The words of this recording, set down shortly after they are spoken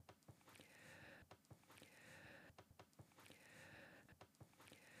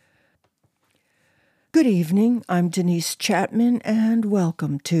Good evening, I'm Denise Chatman, and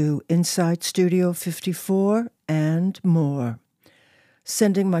welcome to Inside Studio 54 and more.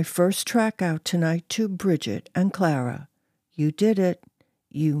 Sending my first track out tonight to Bridget and Clara. You did it.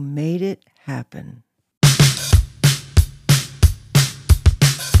 You made it happen.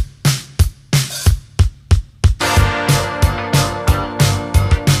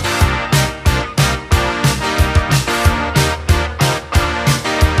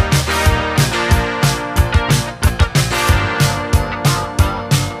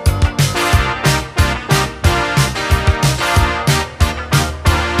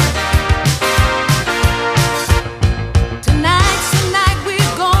 Tonight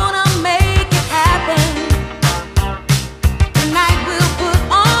we're gonna make it happen. Tonight we'll put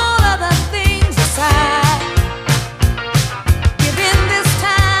all other things aside. Give in this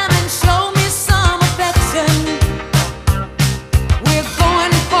time and show me some affection. We're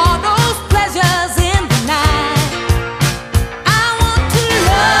going for those pleasures in the night. I want to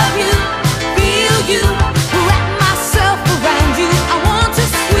love you, feel you, wrap myself around you. I want to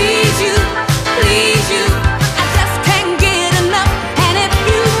squeeze you, please you. I just can't get enough. And if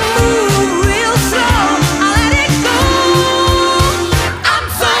you move real slow, I'll let it go. I'm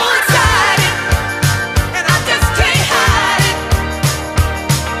so excited, and I just can't hide it.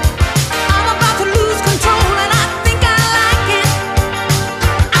 I'm about to lose control, and I think I like it.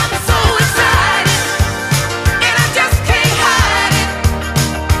 I'm so excited, and I just can't hide it.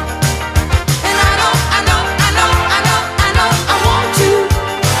 And I know I want you.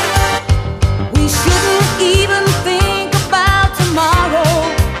 We shouldn't even think about tomorrow.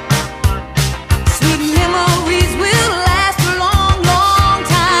 Sweet memories will last a long, long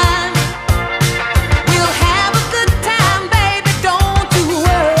time. We'll have a good time, baby, don't you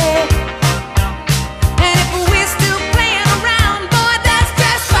worry. And if we're still playing around, boy, that's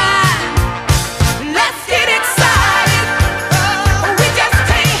just fine. Let's get excited. We just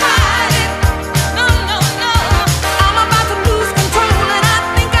can't hide it. No. I'm about to lose control, and I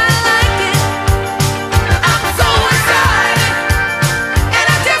think I like it. I'm so excited, and I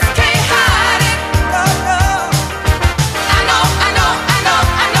just can't hide it. I know I want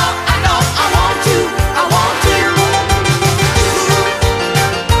you.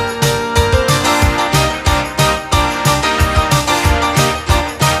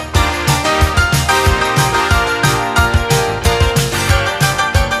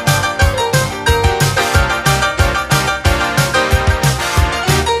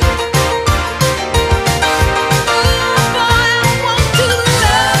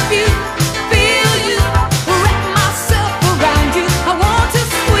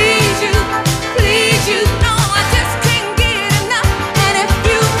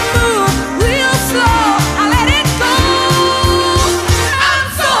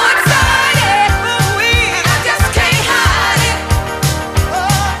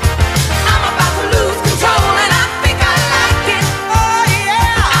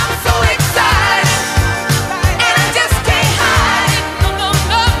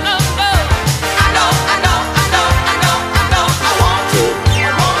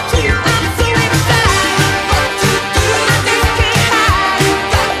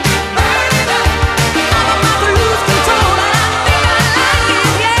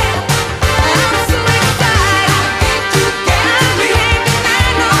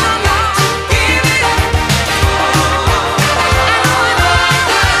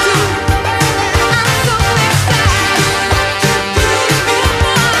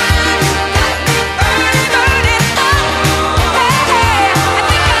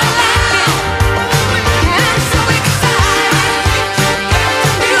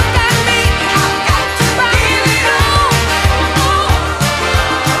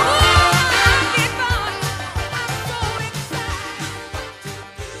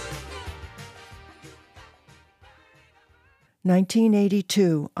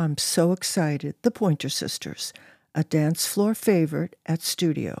 "1982, I'm So Excited," the Pointer Sisters, a dance floor favorite at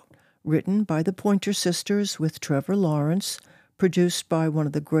Studio, written by the Pointer Sisters with Trevor Lawrence, produced by one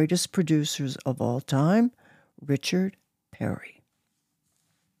of the greatest producers of all time, Richard Perry.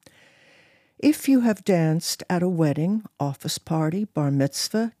 If you have danced at a wedding, office party, bar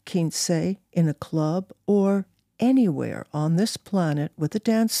mitzvah, quince, in a club, or anywhere on this planet with a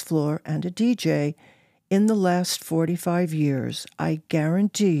dance floor and a DJ in the last 45 years, I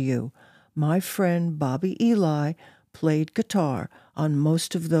guarantee you, my friend Bobby Eli played guitar on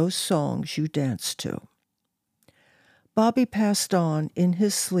most of those songs you danced to. Bobby passed on in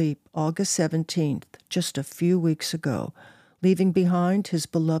his sleep August 17th, just a few weeks ago, leaving behind his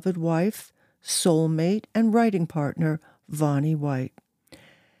beloved wife, soulmate, and writing partner, Vonnie White.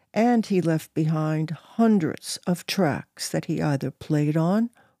 And he left behind hundreds of tracks that he either played on,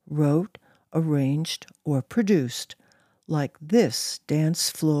 wrote, arranged, or produced, like this dance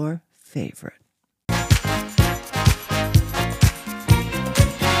floor favorite.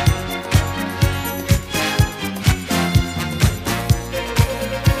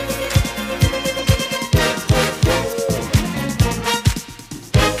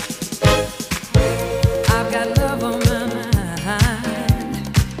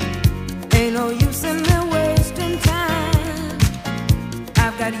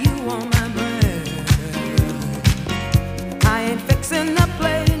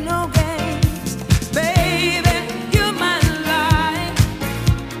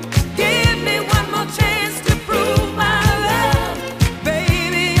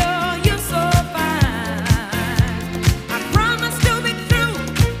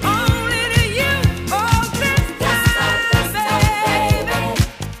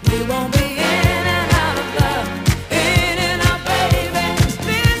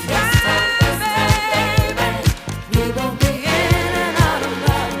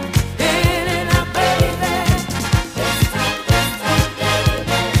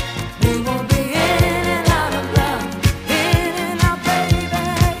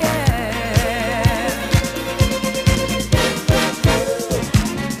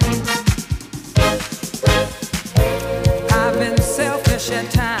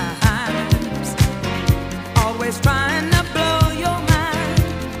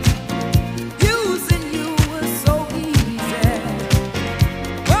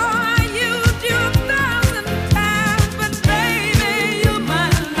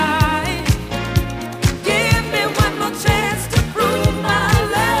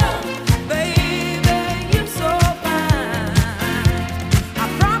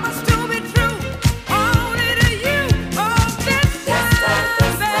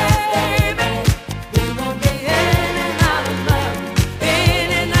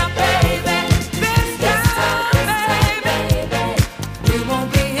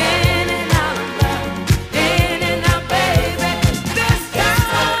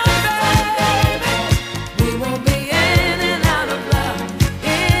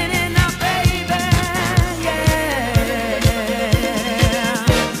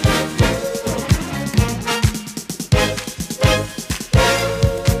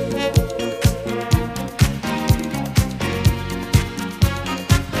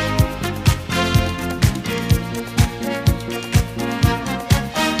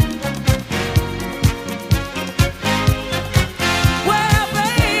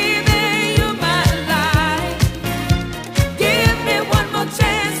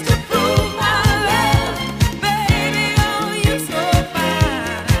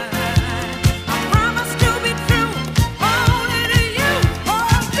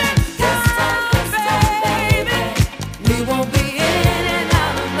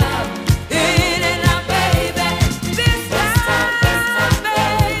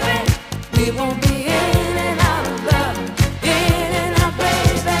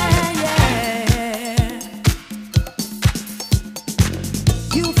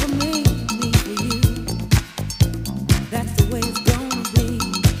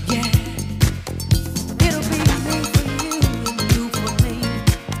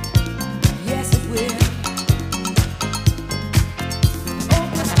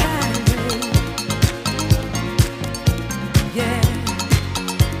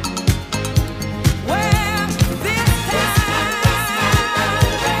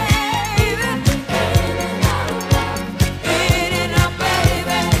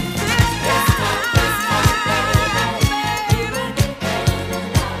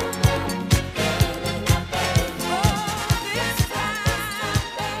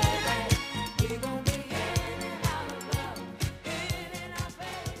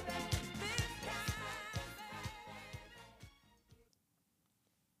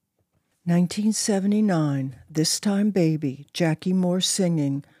 "1979, This Time Baby," Jackie Moore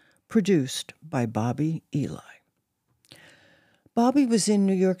singing, produced by Bobby Eli. Bobby was in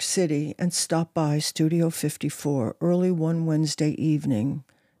New York City and stopped by Studio 54 early one Wednesday evening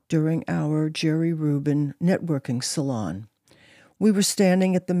during our Jerry Rubin networking salon. We were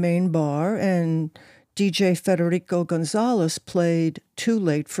standing at the main bar, and DJ Federico Gonzalez played Too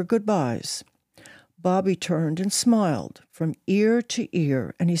Late for Goodbyes. Bobby turned and smiled from ear to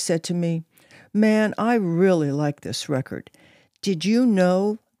ear, and he said to me, "Man, I really like this record. Did you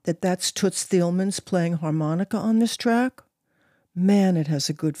know that that's Toots Thielman's playing harmonica on this track? Man, it has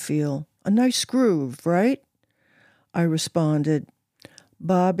a good feel. A nice groove, right?" I responded,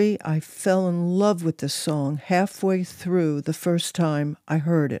 Bobby, I fell in love with this song halfway through the first time I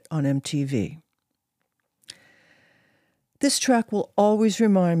heard it on MTV. This track will always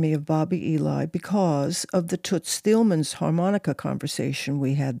remind me of Bobby Eli because of the Toots Thielman's harmonica conversation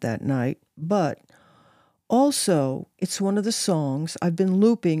we had that night, but also it's one of the songs I've been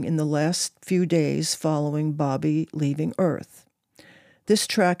looping in the last few days following Bobby leaving Earth. This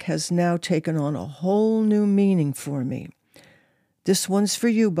track has now taken on a whole new meaning for me. This one's for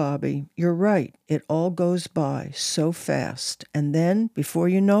you, Bobby. You're right. It all goes by so fast. And then, before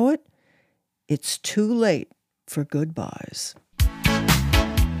you know it, it's too late for goodbyes.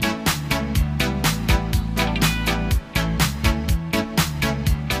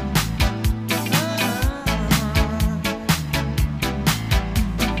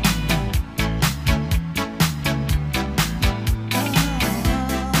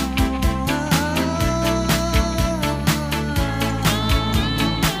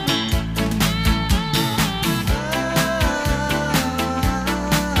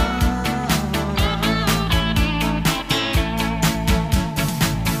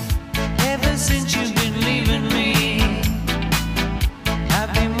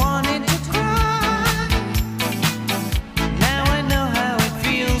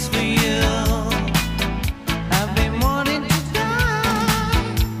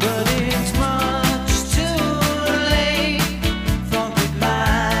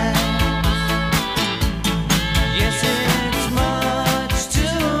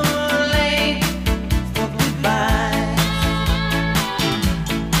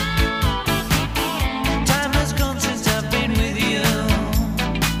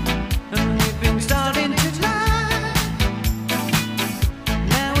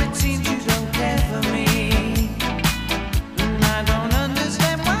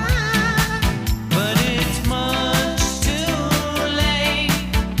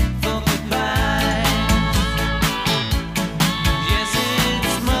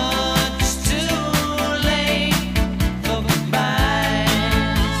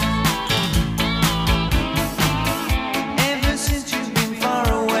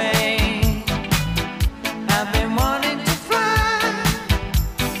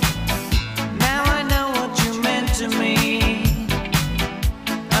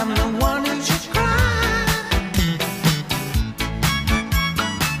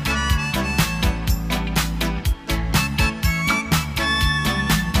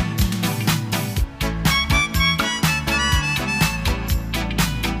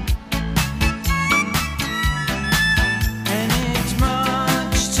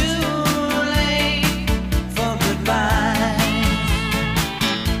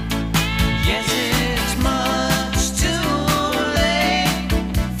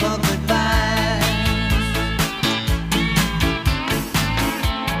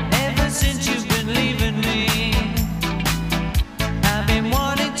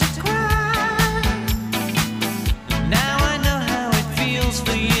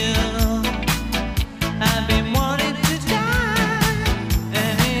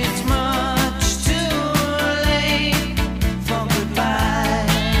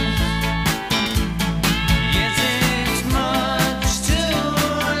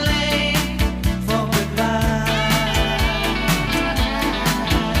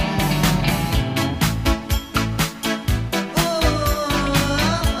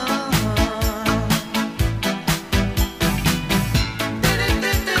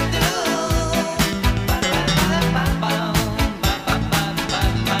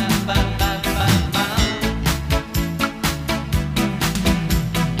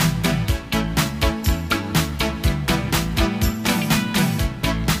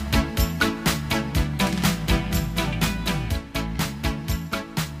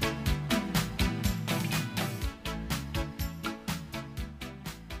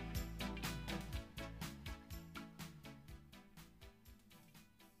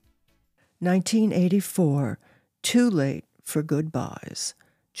 "1984, Too Late for Goodbyes,"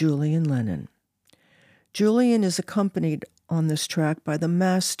 Julian Lennon. Julian is accompanied on this track by the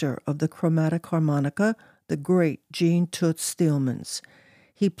master of the chromatic harmonica, the great Gene Toots Thielmans.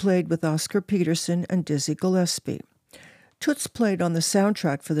 He played with Oscar Peterson and Dizzy Gillespie. Toots played on the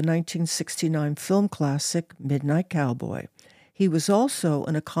soundtrack for the 1969 film classic Midnight Cowboy. He was also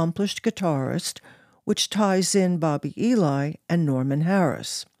an accomplished guitarist, which ties in Bobby Eli and Norman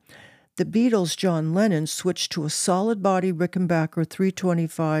Harris. The Beatles' John Lennon switched to a solid-body Rickenbacker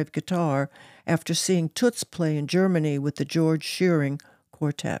 325 guitar after seeing Toots play in Germany with the George Shearing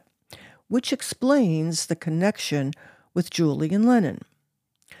Quartet, which explains the connection with Julian Lennon.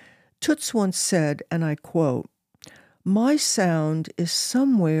 Toots once said, and I quote, My sound is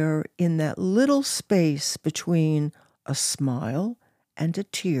somewhere in that little space between a smile and a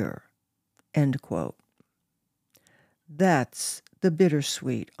tear, end quote. That's the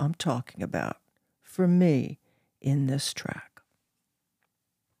bittersweet I'm talking about for me in this track.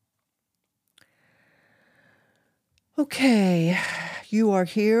 Okay, you are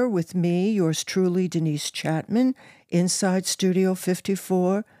here with me, yours truly, Denise Chatman, inside Studio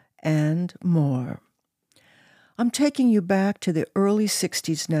 54 and more. I'm taking you back to the early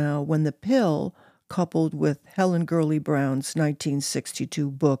 60s now, when the pill, coupled with Helen Gurley Brown's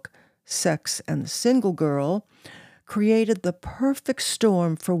 1962 book, Sex and the Single Girl, created the perfect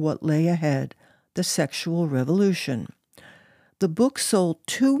storm for what lay ahead, the sexual revolution. The book sold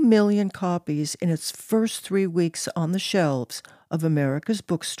 2 million copies in its first 3 weeks on the shelves of America's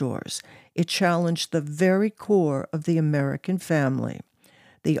bookstores. It challenged the very core of the American family.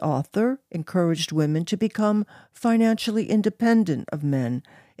 The author encouraged women to become financially independent of men,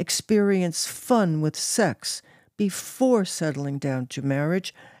 experience fun with sex before settling down to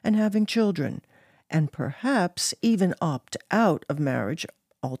marriage and having children, and perhaps even opt out of marriage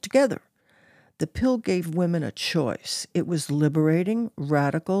altogether. The pill gave women a choice. It was liberating,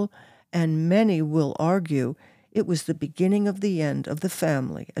 radical, and many will argue it was the beginning of the end of the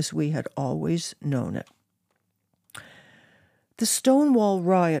family as we had always known it. The Stonewall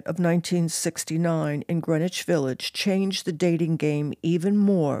Riot of 1969 in Greenwich Village changed the dating game even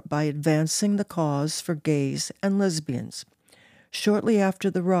more by advancing the cause for gays and lesbians. Shortly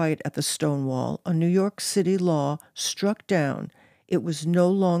after the riot at the Stonewall, a New York City law struck down it was no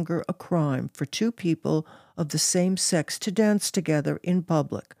longer a crime for two people of the same sex to dance together in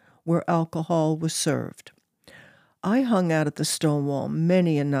public where alcohol was served. I hung out at the Stonewall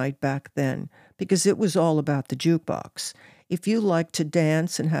many a night back then because it was all about the jukebox. If you liked to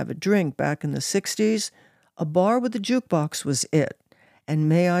dance and have a drink back in the 60s, a bar with a jukebox was it. And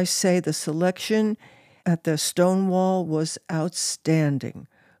may I say the selection at the Stonewall was outstanding.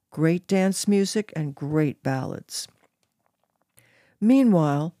 Great dance music and great ballads.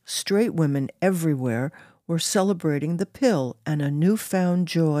 Meanwhile, straight women everywhere were celebrating the pill and a newfound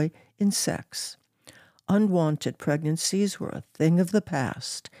joy in sex. Unwanted pregnancies were a thing of the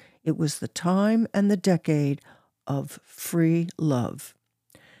past. It was the time and the decade of free love.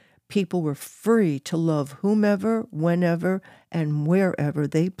 People were free to love whomever, whenever, and wherever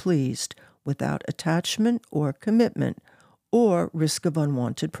they pleased, without attachment or commitment or risk of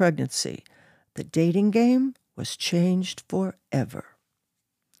unwanted pregnancy. The dating game was changed forever.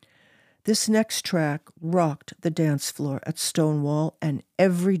 This next track rocked the dance floor at Stonewall and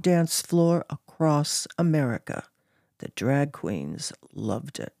every dance floor across America. The drag queens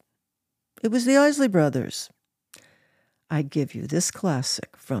loved it. It was the Isley Brothers. I give you this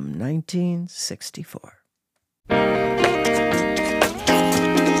classic from 1964.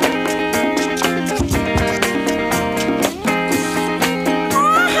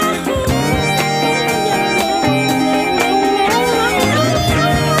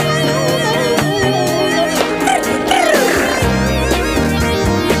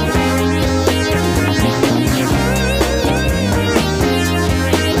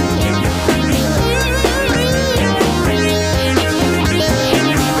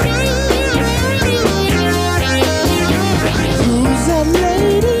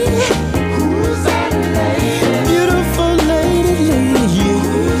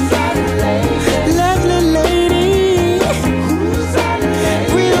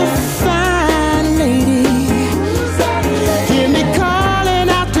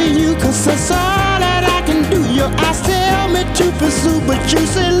 But you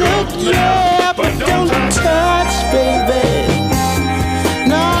say, look, yeah, but don't touch, baby.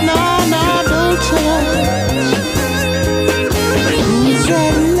 No, no, no, don't touch. Who's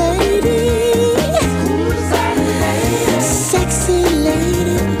that lady? Who's that lady? Sexy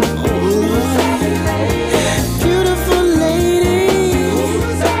lady. Who's that lady? Beautiful lady.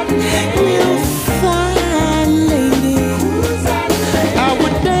 Who's that lady? Real fine lady. Who's that lady? I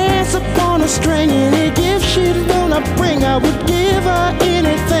would dance upon a string, any gift she'd wanna bring, I would give her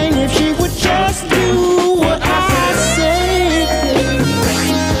anything if she would just do what I say.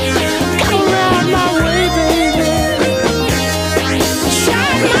 Come around my way, baby.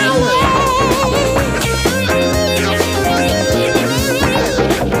 Shine my way.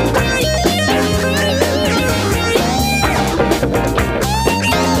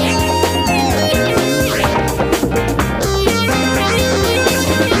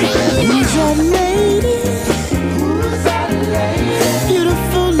 Who's that lady? Who's that lady?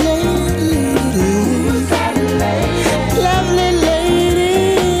 Beautiful lady. Who's that lady? Lovely lady.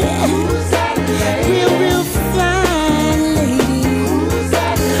 Who's that lady? Real, real fine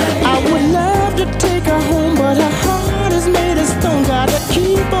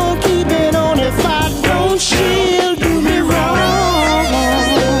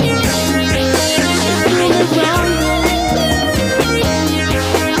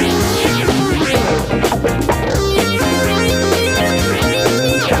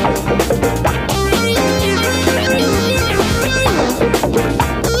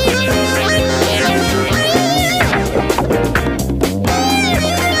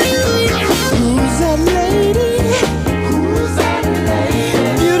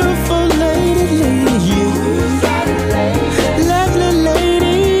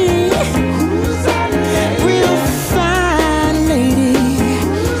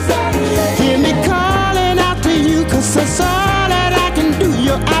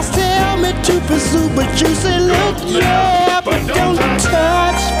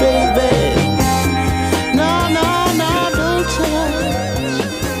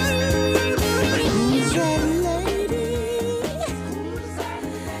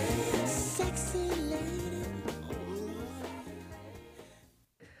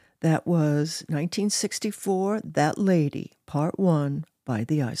That was 1964, That Lady, Part 1 by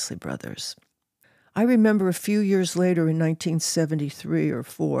the Isley Brothers. I remember a few years later in 1973 or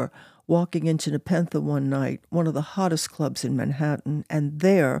 4, walking into Nepenthe one night, one of the hottest clubs in Manhattan, and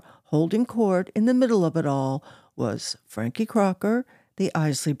there, holding court in the middle of it all, was Frankie Crocker, the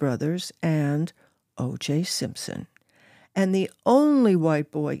Isley Brothers, and O.J. Simpson. And the only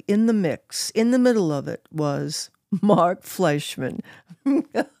white boy in the mix, in the middle of it, was Mark Fleischman.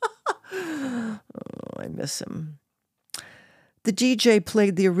 Oh, I miss him. The DJ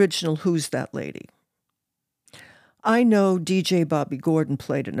played the original Who's That Lady? I know DJ Bobby Gordon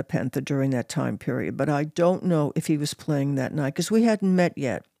played in Nepenthe during that time period, but I don't know if he was playing that night because we hadn't met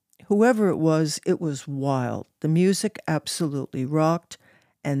yet. Whoever it was wild. The music absolutely rocked.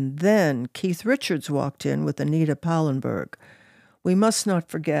 And then Keith Richards walked in with Anita Pallenberg. We must not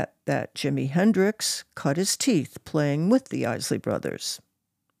forget that Jimi Hendrix cut his teeth playing with the Isley Brothers.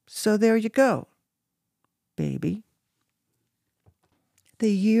 So there you go, baby.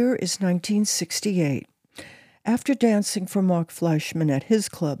 The year is 1968. After dancing for Mark Fleischman at his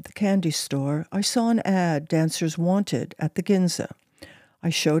club, the Candy Store, I saw an ad, Dancers Wanted, at the Ginza. I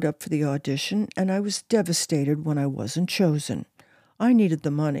showed up for the audition, and I was devastated when I wasn't chosen. I needed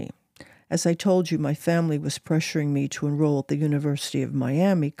the money. As I told you, my family was pressuring me to enroll at the University of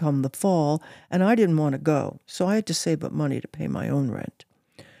Miami come the fall, and I didn't want to go, so I had to save up money to pay my own rent.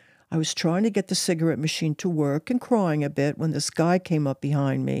 I was trying to get the cigarette machine to work and crying a bit when this guy came up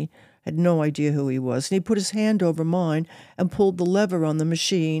behind me. I had no idea who he was, and he put his hand over mine and pulled the lever on the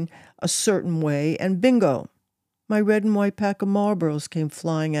machine a certain way, and bingo, my red and white pack of Marlboros came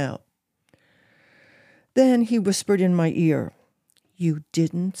flying out. Then he whispered in my ear, "You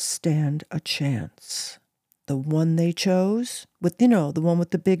didn't stand a chance. The one they chose, the one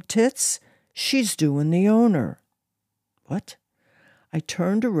with the big tits, she's doing the owner." What? I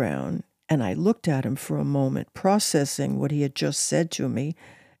turned around and I looked at him for a moment, processing what he had just said to me,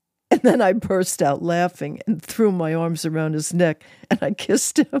 and then I burst out laughing and threw my arms around his neck and I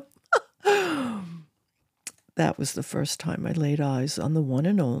kissed him. That was the first time I laid eyes on the one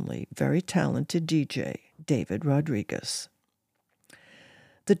and only, very talented DJ, David Rodriguez.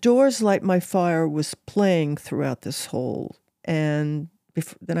 The Doors' Light My Fire was playing throughout this whole, and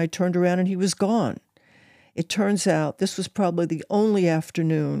then I turned around and he was gone. It turns out this was probably the only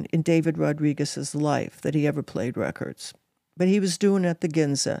afternoon in David Rodriguez's life that he ever played records. But he was doing it at the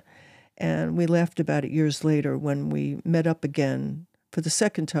Ginza, and we laughed about it years later when we met up again for the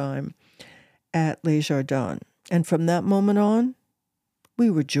second time at Les Jardins. And from that moment on, we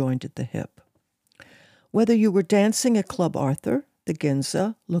were joined at the hip. Whether you were dancing at Club Arthur, the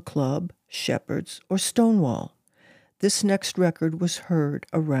Ginza, Le Club, Shepherd's, or Stonewall, this next record was heard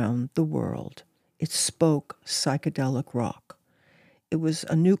around the world. It spoke psychedelic rock. It was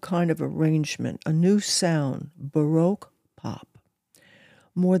a new kind of arrangement, a new sound, Baroque pop.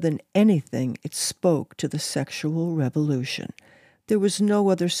 More than anything, it spoke to the sexual revolution. There was no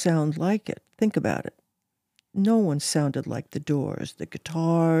other sound like it. Think about it. No one sounded like the Doors. The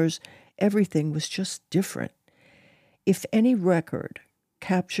guitars, everything was just different. If any record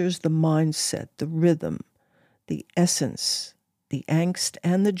captures the mindset, the rhythm, the essence, the angst,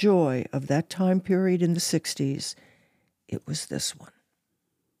 and the joy of that time period in the 60s, it was this one.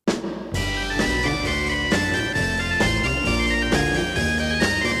 You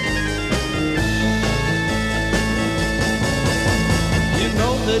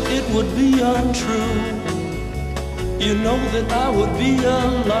know that it would be untrue. You know that I would be a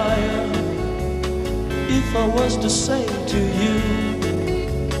liar if I was to say to you,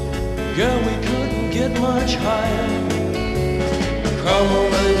 girl, we couldn't get much higher. Come on,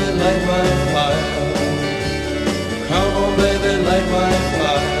 baby, light my fire. Come on, baby, light my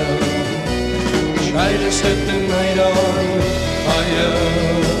fire. Try to set the night on fire.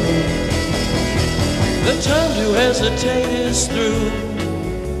 The time to hesitate is through.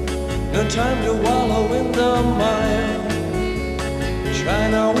 No time to wallow in the mire. Try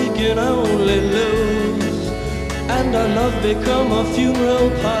now, we can only lose, and our love become a funeral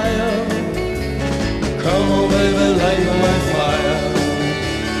pyre. Come on, baby, light my fire.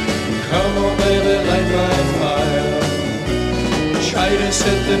 Come on, baby, light my fire. Try to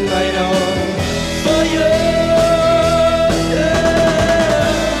set the night on fire.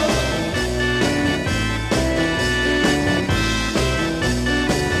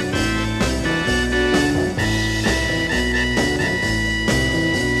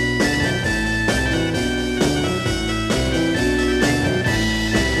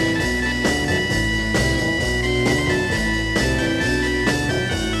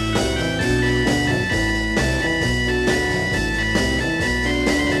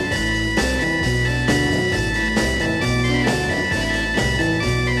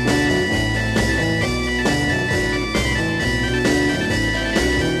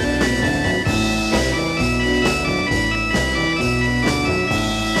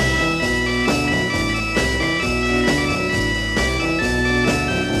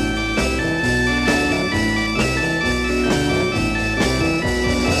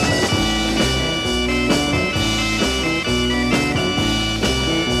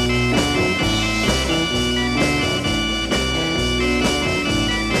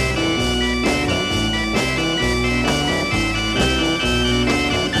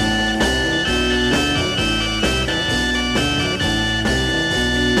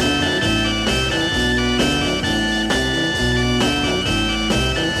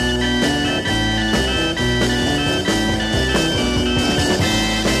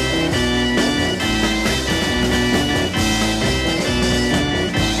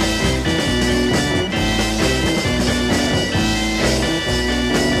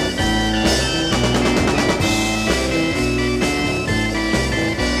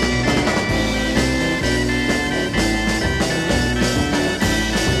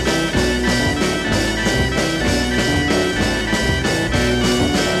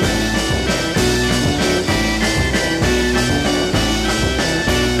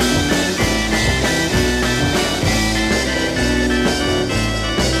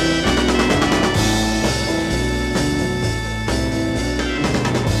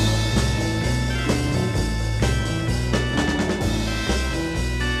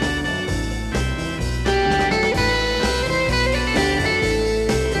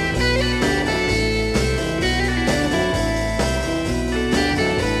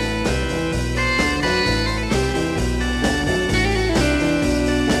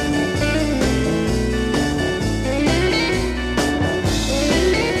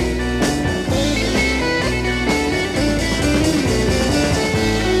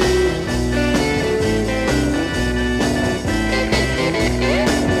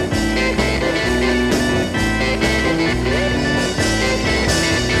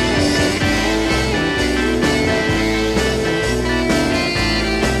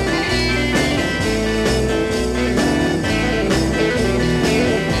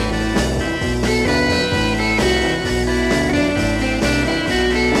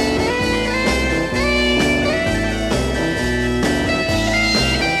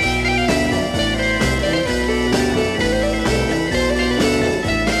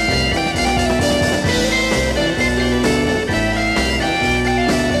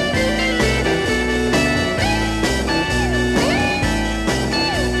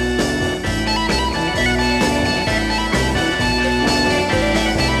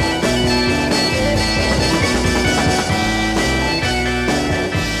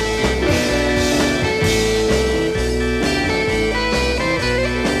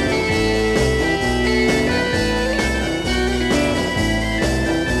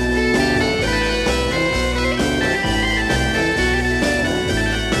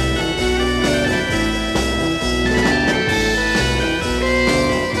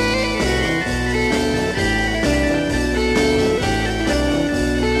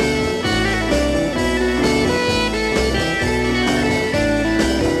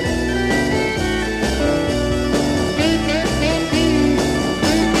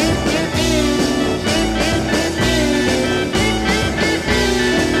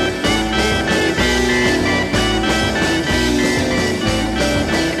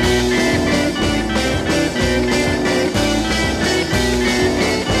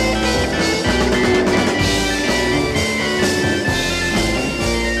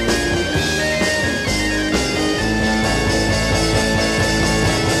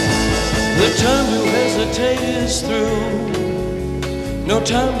 No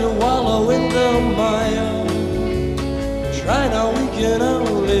time to wallow in the mire. Try now, we can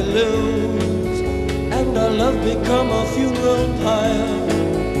only lose, and our love become a funeral pyre.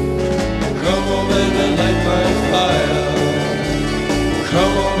 Come on, baby, light my fire.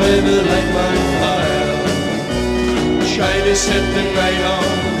 Come on, baby, light my fire. Try to set the night on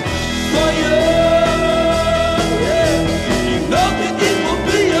fire. Yeah. You know that it will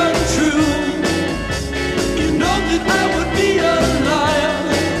be untrue. You know that I would be a liar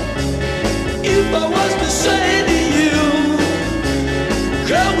if I was to say to you,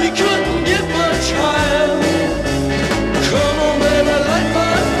 girl, we couldn't get much higher. Come on, baby, light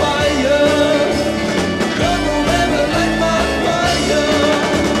my fire. Come on, baby, light my fire.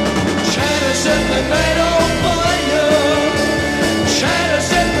 Try to set the night on fire. Try to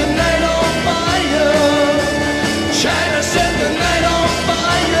set the night on fire. Try to set the night on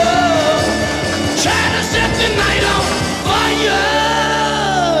fire. Try to set the night on fire.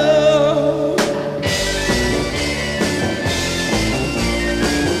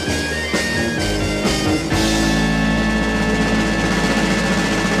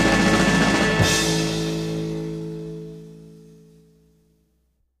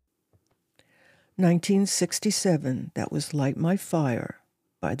 1967, that was Light My Fire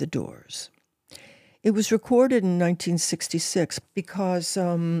by The Doors. It was recorded in 1966 because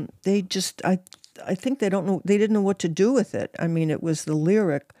they just, I think they didn't know what to do with it. I mean, it was the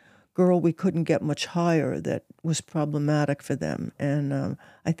lyric, "Girl, we couldn't get much higher," that was problematic for them. And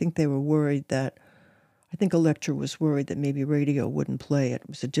I think they were worried that, I think Elektra was worried that maybe radio wouldn't play it. It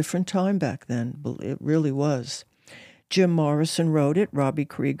was a different time back then, but it really was. Jim Morrison wrote it, Robbie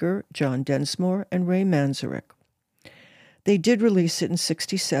Krieger, John Densmore, and Ray Manzarek. They did release it in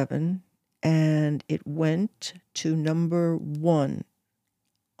 67, and it went to number 1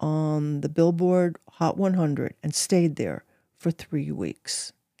 on the Billboard Hot 100 and stayed there for 3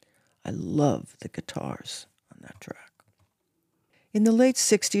 weeks. I love the guitars on that track. In the late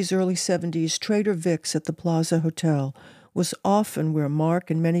 60s, early 70s, Trader Vic's at the Plaza Hotel was often where Mark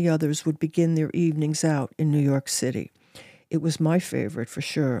and many others would begin their evenings out in New York City. It was my favorite for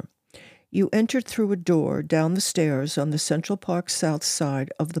sure. You entered through a door down the stairs on the Central Park South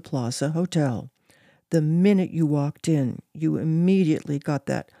side of the Plaza Hotel. The minute you walked in, you immediately got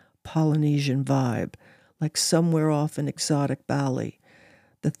that Polynesian vibe, like somewhere off an exotic Bali.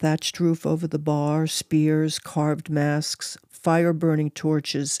 The thatched roof over the bar, spears, carved masks, fire-burning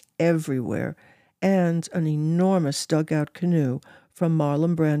torches everywhere, and an enormous dugout canoe from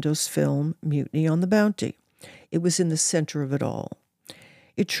Marlon Brando's film Mutiny on the Bounty. It was in the center of it all.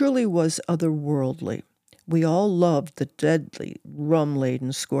 It truly was otherworldly. We all loved the deadly,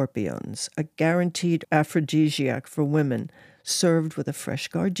 rum-laden scorpions, a guaranteed aphrodisiac for women, served with a fresh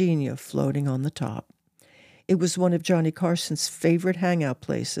gardenia floating on the top. It was one of Johnny Carson's favorite hangout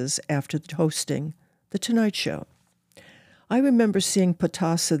places after hosting The Tonight Show. I remember seeing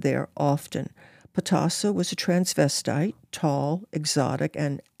Patasa there often. Patasa was a transvestite, tall, exotic,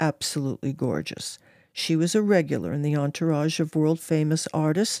 and absolutely gorgeous. She was a regular in the entourage of world-famous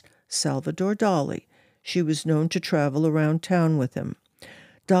artist Salvador Dali. She was known to travel around town with him.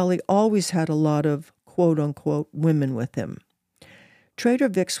 Dali always had a lot of quote-unquote women with him. Trader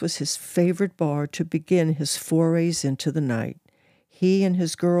Vic's was his favorite bar to begin his forays into the night. He and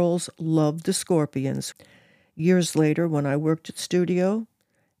his girls loved the Scorpions. Years later, when I worked at studio,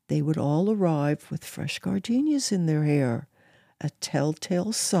 they would all arrive with fresh gardenias in their hair, a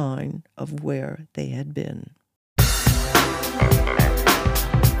telltale sign of where they had been.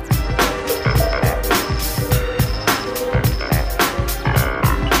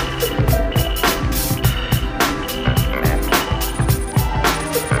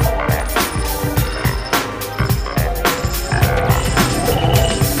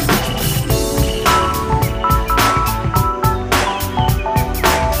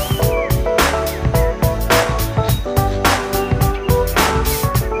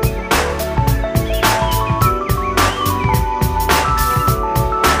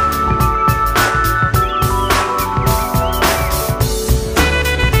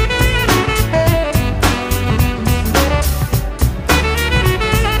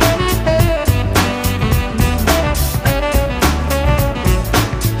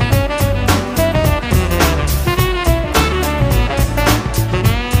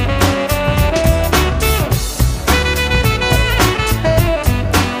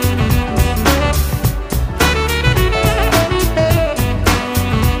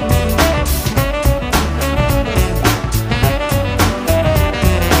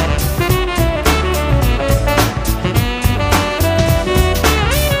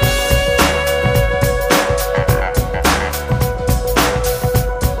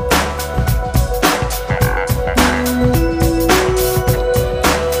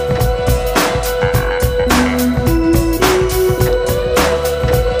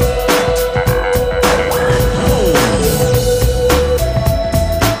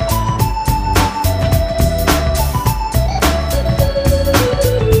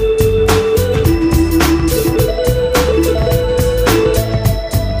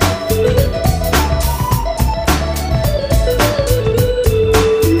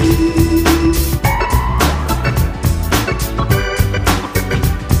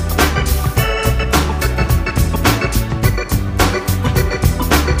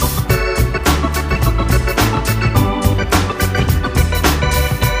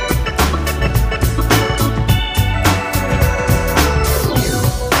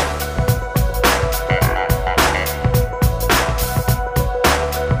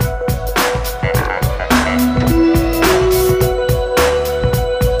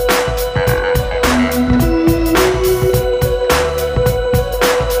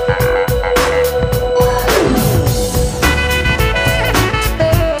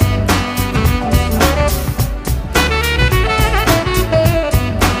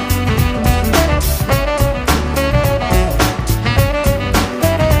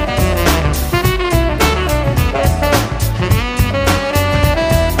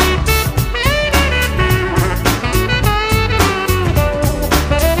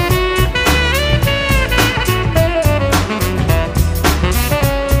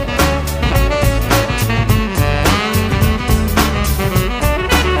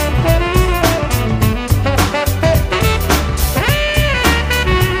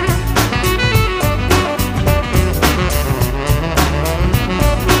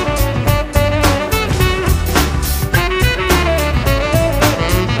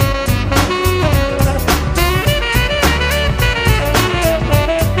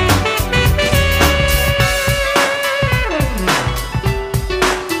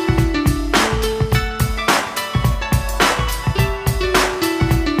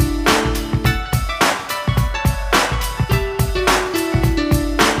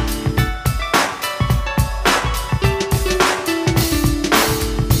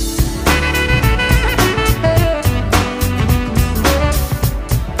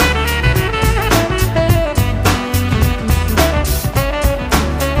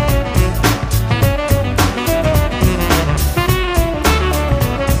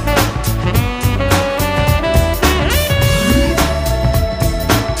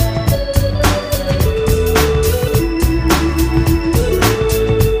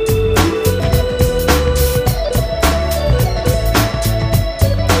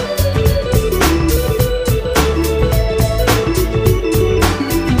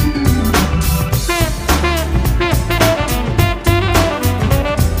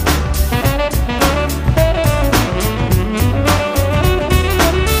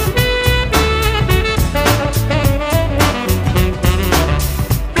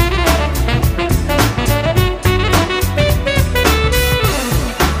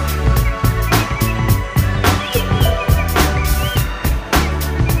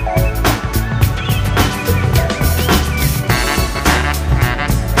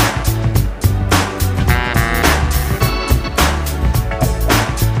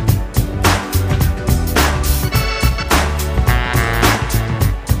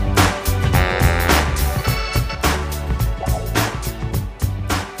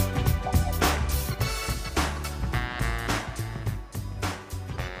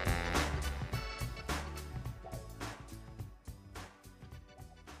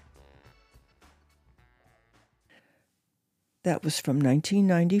 That was from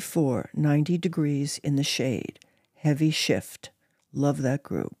 1994, 90 Degrees in the Shade. Heavy Shift. Love that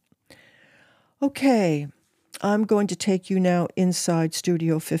group. Okay, I'm going to take you now inside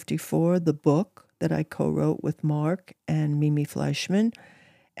Studio 54, the book that I co-wrote with Mark and Mimi Fleischman,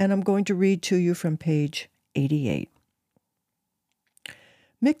 and I'm going to read to you from page 88.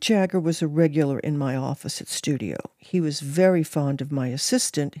 Mick Jagger was a regular in my office at studio. He was very fond of my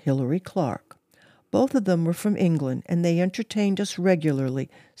assistant, Hilary Clark. Both of them were from England, and they entertained us regularly,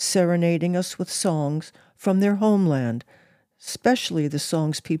 serenading us with songs from their homeland, especially the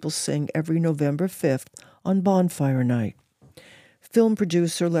songs people sing every November 5th on Bonfire Night. Film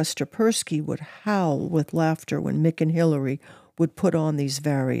producer Lester Persky would howl with laughter when Mick and Hilary would put on these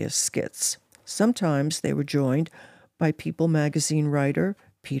various skits. Sometimes they were joined by People magazine writer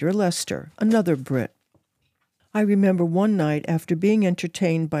Peter Lester, another Brit. I remember one night, after being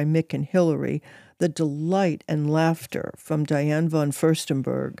entertained by Mick and Hilary, the delight and laughter from Diane von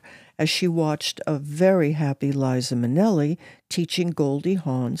Furstenberg as she watched a very happy Liza Minnelli teaching Goldie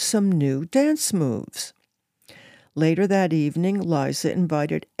Hawn some new dance moves. Later that evening, Liza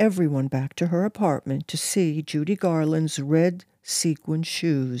invited everyone back to her apartment to see Judy Garland's red sequin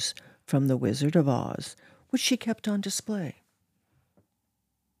shoes from The Wizard of Oz, which she kept on display.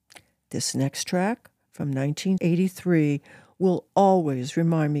 This next track, from 1983, will always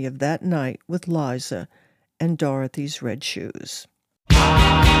remind me of that night with Liza and Dorothy's red shoes.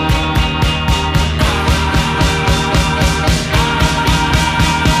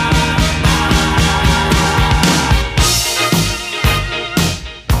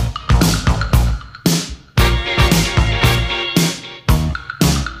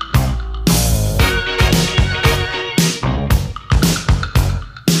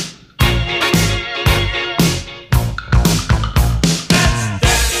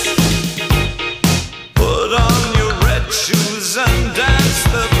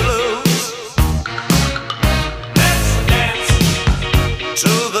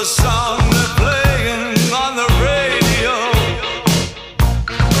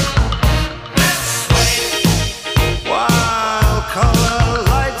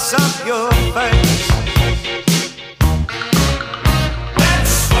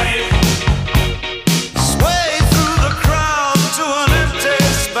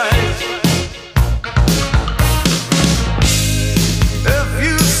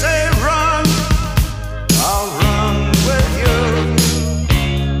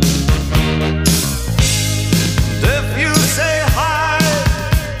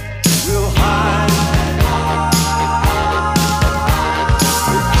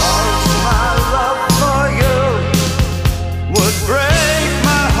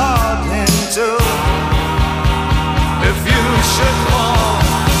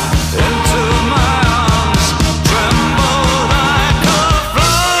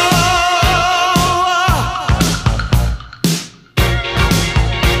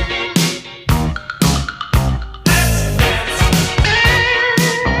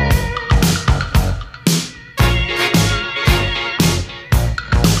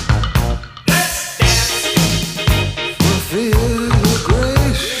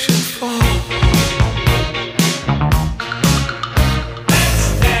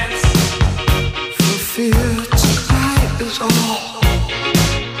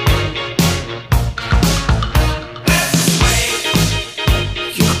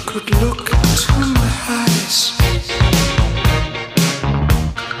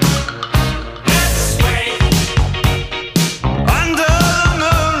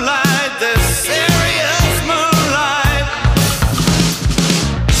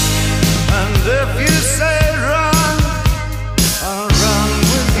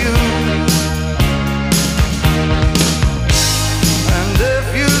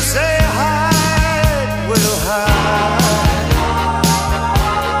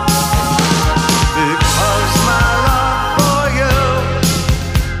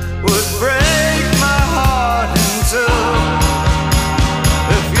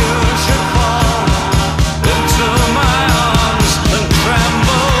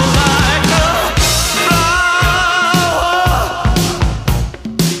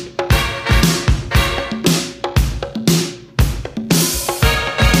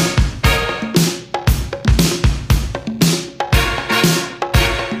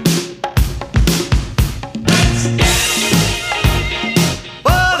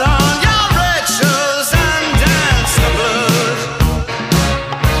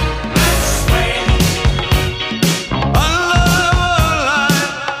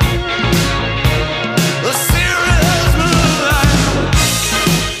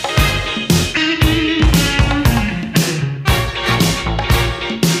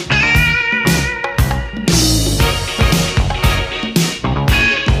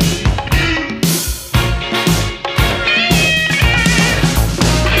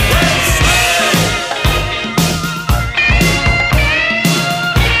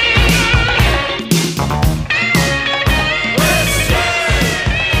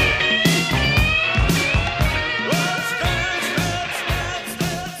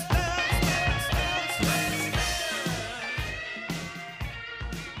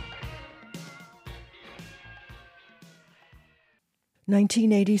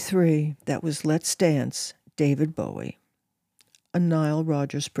 1983, that was Let's Dance, David Bowie, a Nile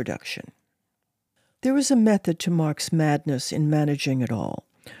Rodgers production. There was a method to Mark's madness in managing it all.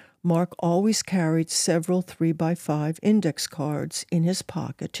 Mark always carried several 3x5 index cards in his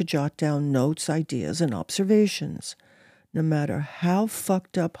pocket to jot down notes, ideas, and observations. No matter how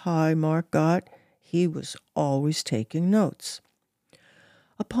fucked up high Mark got, he was always taking notes.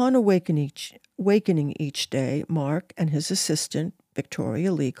 Upon awakening each day, Mark and his assistant,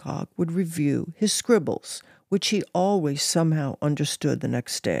 Victoria Leacock, would review his scribbles, which he always somehow understood the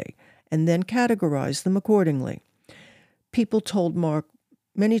next day, and then categorize them accordingly. People told Mark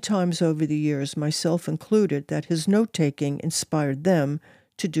many times over the years, myself included, that his note-taking inspired them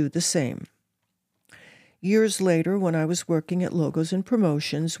to do the same. Years later, when I was working at Logos and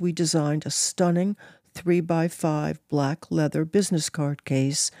Promotions, we designed a stunning 3x5 black leather business card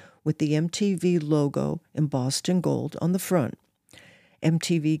case with the MTV logo embossed in gold on the front.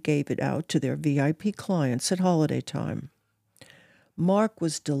 MTV gave it out to their VIP clients at holiday time. Mark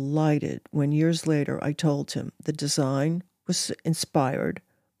was delighted when years later I told him the design was inspired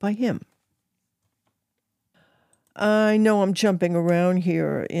by him. I know I'm jumping around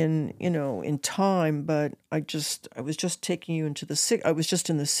here in time, but I was just taking you into I was just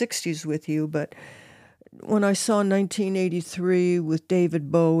in the 60s with you, but when I saw 1983 with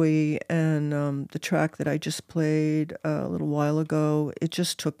David Bowie and the track that I just played a little while ago, it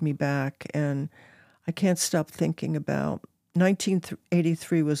just took me back, and I can't stop thinking about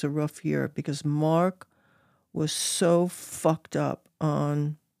 1983 was a rough year because Mark was so fucked up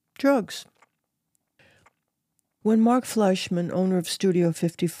on drugs. When Mark Fleischman, owner of Studio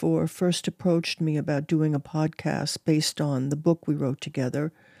 54, first approached me about doing a podcast based on the book we wrote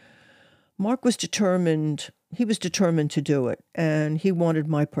together, Mark was determined to do it, and he wanted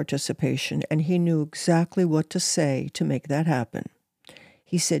my participation, and he knew exactly what to say to make that happen.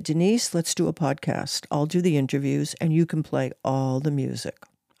 He said, "Denise, let's do a podcast. I'll do the interviews, and you can play all the music."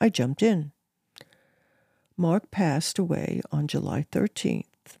 I jumped in. Mark passed away on July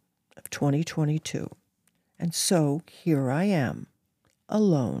 13th of 2022, and so here I am,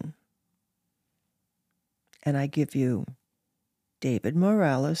 alone. And I give you David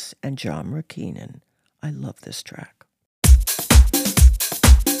Morales and John McKeenan. I love this track.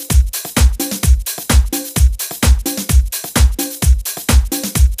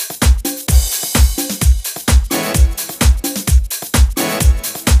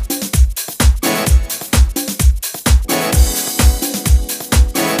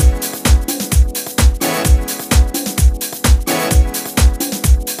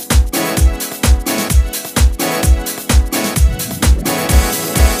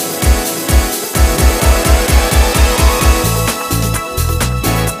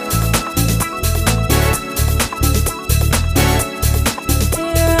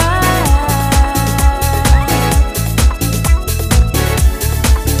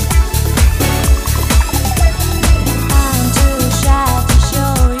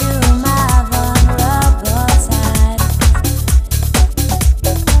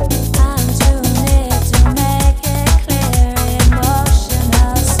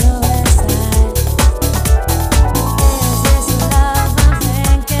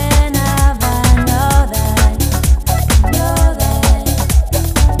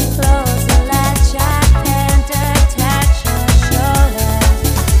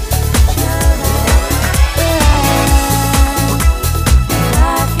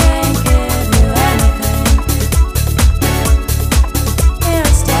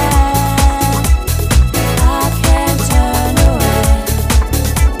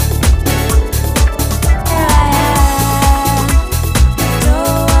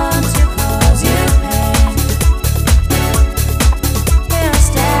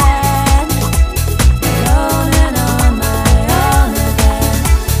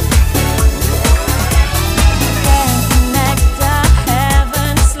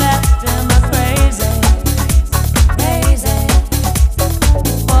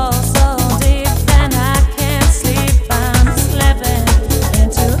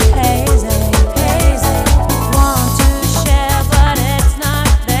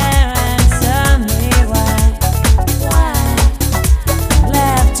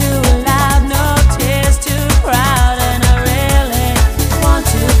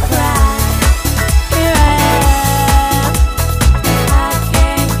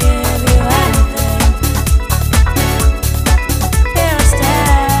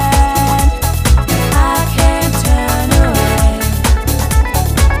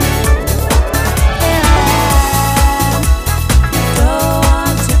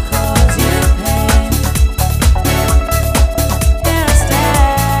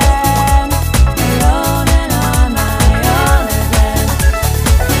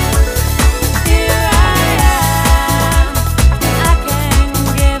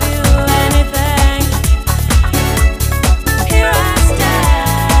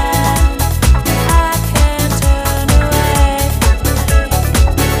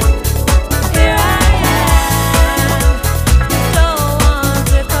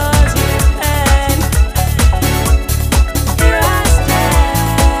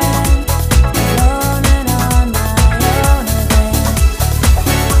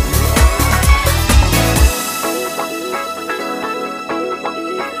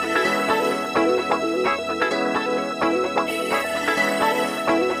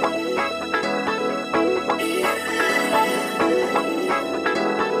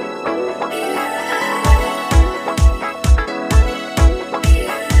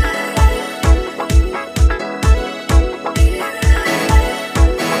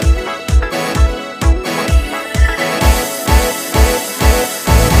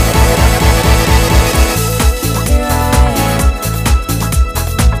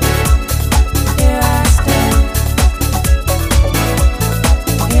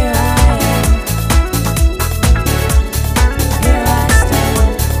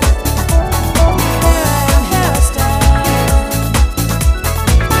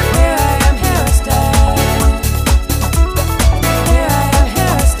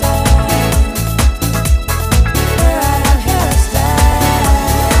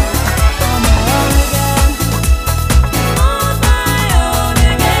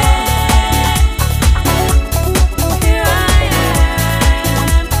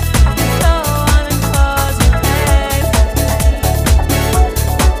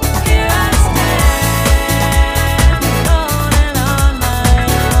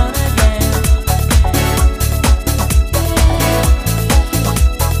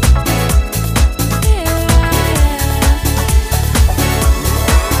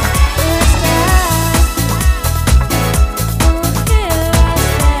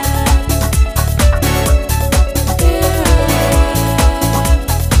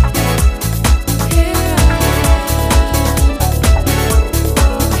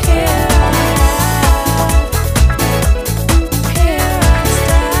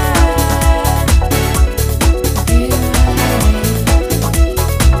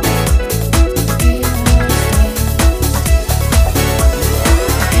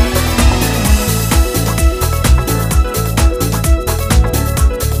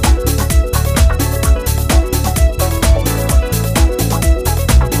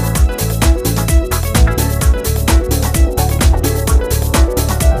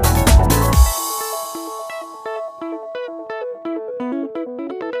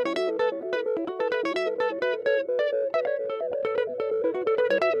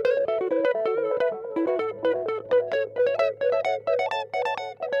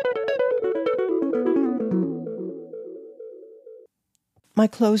 My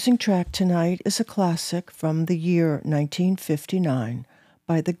closing track tonight is a classic from the year 1959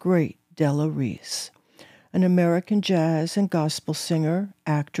 by the great Della Reese, an American jazz and gospel singer,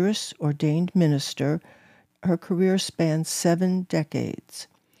 actress, ordained minister. Her career spans 7 decades.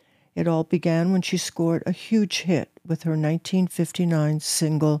 It all began when she scored a huge hit with her 1959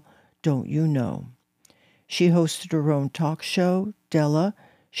 single, Don't You Know. She hosted her own talk show, Della.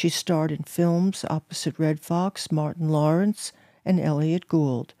 She starred in films opposite Red Fox, Martin Lawrence, and Elliot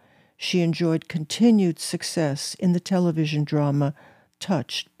Gould. She enjoyed continued success in the television drama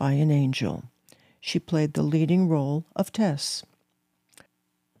Touched by an Angel. She played the leading role of Tess.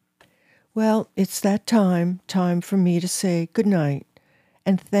 Well, it's that time for me to say goodnight,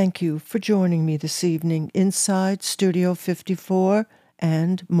 and thank you for joining me this evening inside Studio 54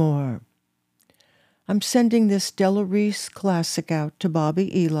 and more. I'm sending this Della Reese classic out to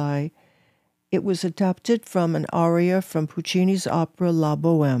Bobby Eli. It was adapted from an aria from Puccini's opera La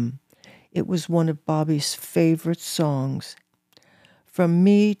Bohème. It was one of Bobby's favorite songs. From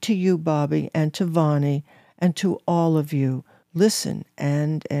me to you, Bobby, and to Vonnie, and to all of you, listen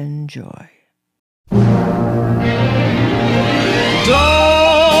and enjoy. Don't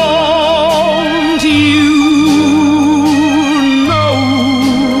you know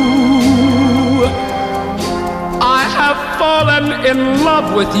I have fallen in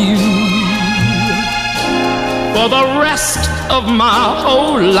love with you for the rest of my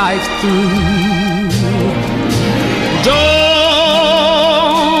whole life through? Don't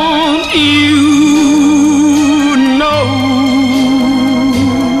you know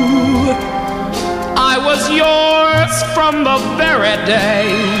I was yours from the very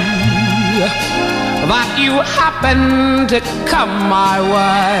day that you happened to come my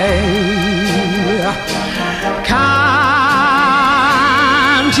way? Can't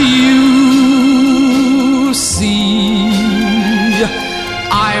you see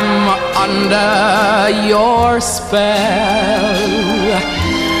I'm under your spell?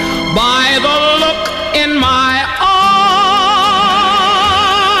 By the look in my eyes,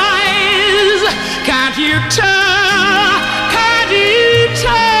 can't you tell? Can't you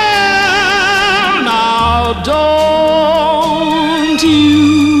tell? Now don't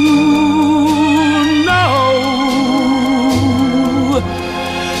you know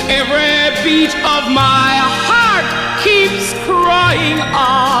every beat of my heart keeps crying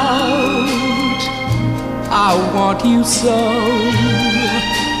out, I want you so.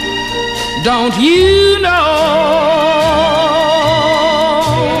 Don't you know?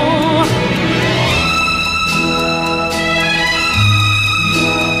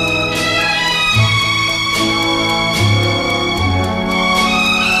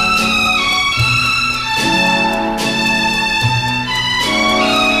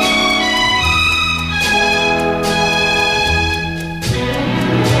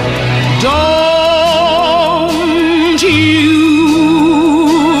 Don't you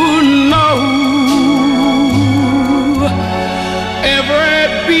know every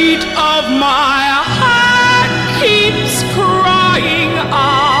beat of my heart keeps crying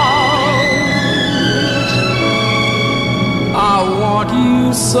out, I want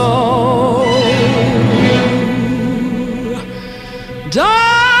you so.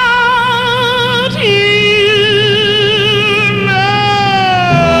 Don't you know?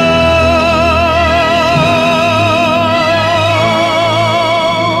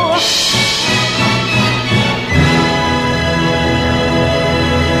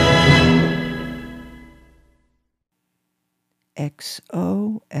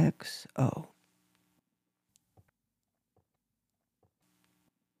 XOXO.